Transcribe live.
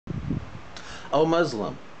O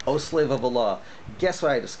Muslim, O slave of Allah, guess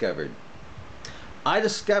what I discovered? I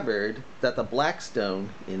discovered that the black stone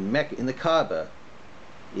in Mecca, in the Kaaba,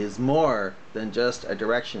 is more than just a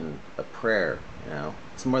direction of prayer. You know,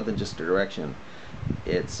 it's more than just a direction.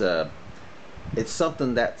 It's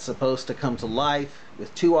something that's supposed to come to life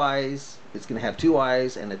with two eyes. It's going to have two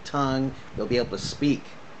eyes and a tongue. It'll be able to speak,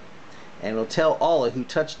 and it'll tell Allah who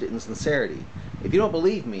touched it in sincerity. If you don't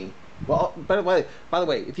believe me, well, by the way,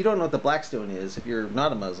 if you don't know what the black stone is, if you're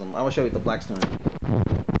not a Muslim, I will show you what the black stone is.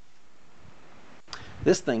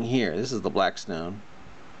 This thing here, this is the black stone.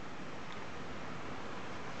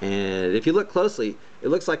 And if you look closely, it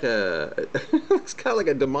looks like it's kind of like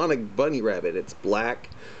a demonic bunny rabbit. It's black,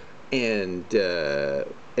 and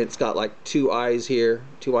it's got like two eyes here,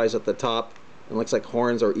 two eyes at the top. It looks like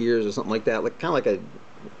horns or ears or something like that. Like kind of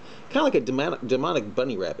like a demonic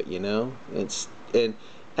bunny rabbit, you know. It's and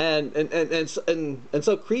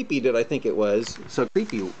so creepy that I think it was. So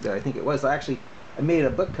creepy that I think it was. I made a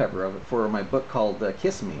book cover of it for my book called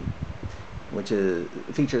Kiss Me, which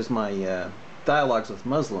features my dialogues with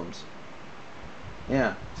Muslims.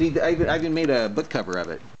 Yeah, see, I even made a book cover of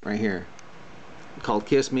it right here, called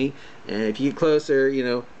Kiss Me. And if you get closer, you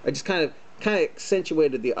know, I just kind of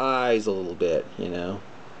accentuated the eyes a little bit, you know,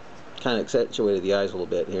 kind of accentuated the eyes a little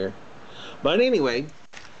bit here. But anyway,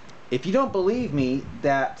 if you don't believe me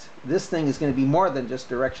that this thing is going to be more than just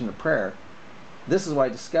direction of prayer, this is what I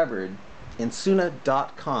discovered in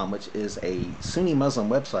Sunnah.com, which is a Sunni Muslim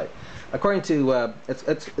website. According to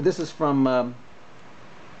this is from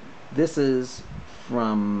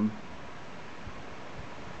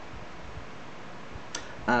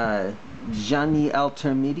Jani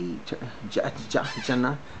al-Tirmidhi,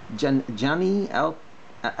 Jani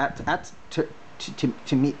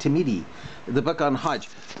al-Tirmidhi, the book on Hajj,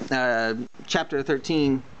 chapter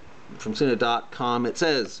 13 from Sunnah.com. It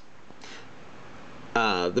says,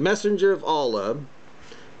 the messenger of Allah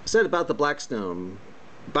said about the black stone,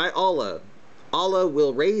 by Allah, Allah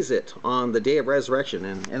will raise it on the day of resurrection.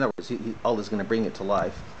 And in other words, Allah is going to bring it to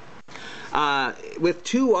life. With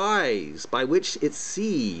two eyes by which it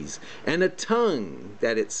sees, and a tongue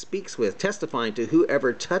that it speaks with, testifying to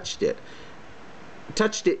whoever touched it,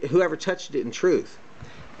 whoever touched it in truth.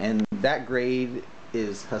 And that grade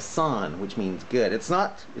is Hasan, which means good. It's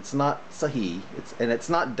not Sahih, and it's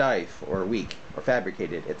not daif or weak or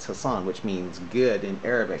fabricated. It's Hasan, which means good in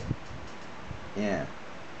Arabic. Yeah,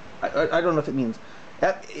 I don't know if it means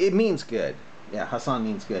good. Yeah, Hasan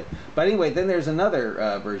means good. But anyway, then there's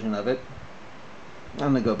another version of it.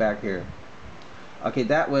 I'm gonna go back here. Okay,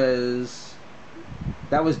 that was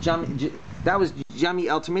Jami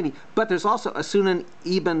al-Tirmidhi, but there's also a Sunan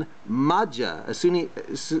ibn Majah, a Sunni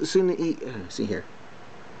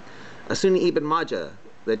ibn Majah.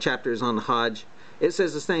 The chapters on Hajj. It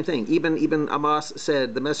says the same thing. Ibn Abbas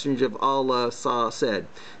said, the messenger of Allah said,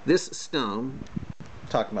 this stone,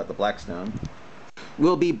 talking about the black stone,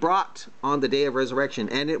 will be brought on the day of resurrection,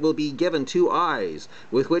 and it will be given two eyes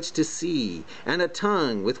with which to see, and a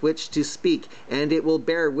tongue with which to speak, and it will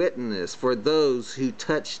bear witness for those who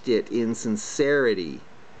touched it in sincerity.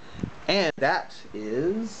 And that's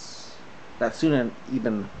Sunan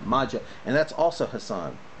ibn Majah, and that's also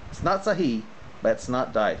Hasan. It's not Sahih, but it's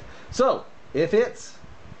not daif. So if it's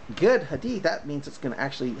good hadith, that means it's going to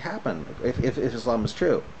actually happen if Islam is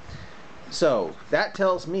true. So that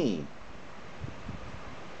tells me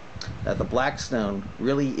that the black stone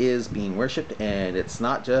really is being worshipped, and it's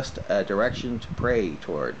not just a direction to pray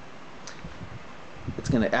toward. It's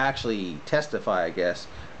going to actually testify, I guess,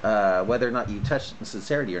 whether or not you touched it in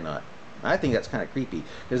sincerity or not. I think that's kind of creepy,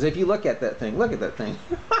 because if you look at that thing, look at that thing.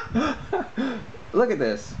 Look at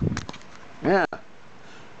this. Yeah.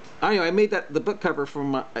 Anyway, I made the book cover for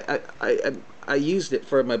my. I used it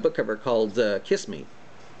for my book cover called "Kiss Me"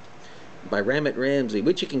 by Ramit Ramsey,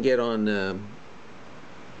 which you can get on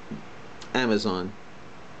Amazon.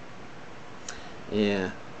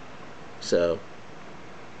 Yeah. So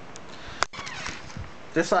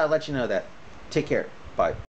just thought I'd let you know that. Take care. Bye.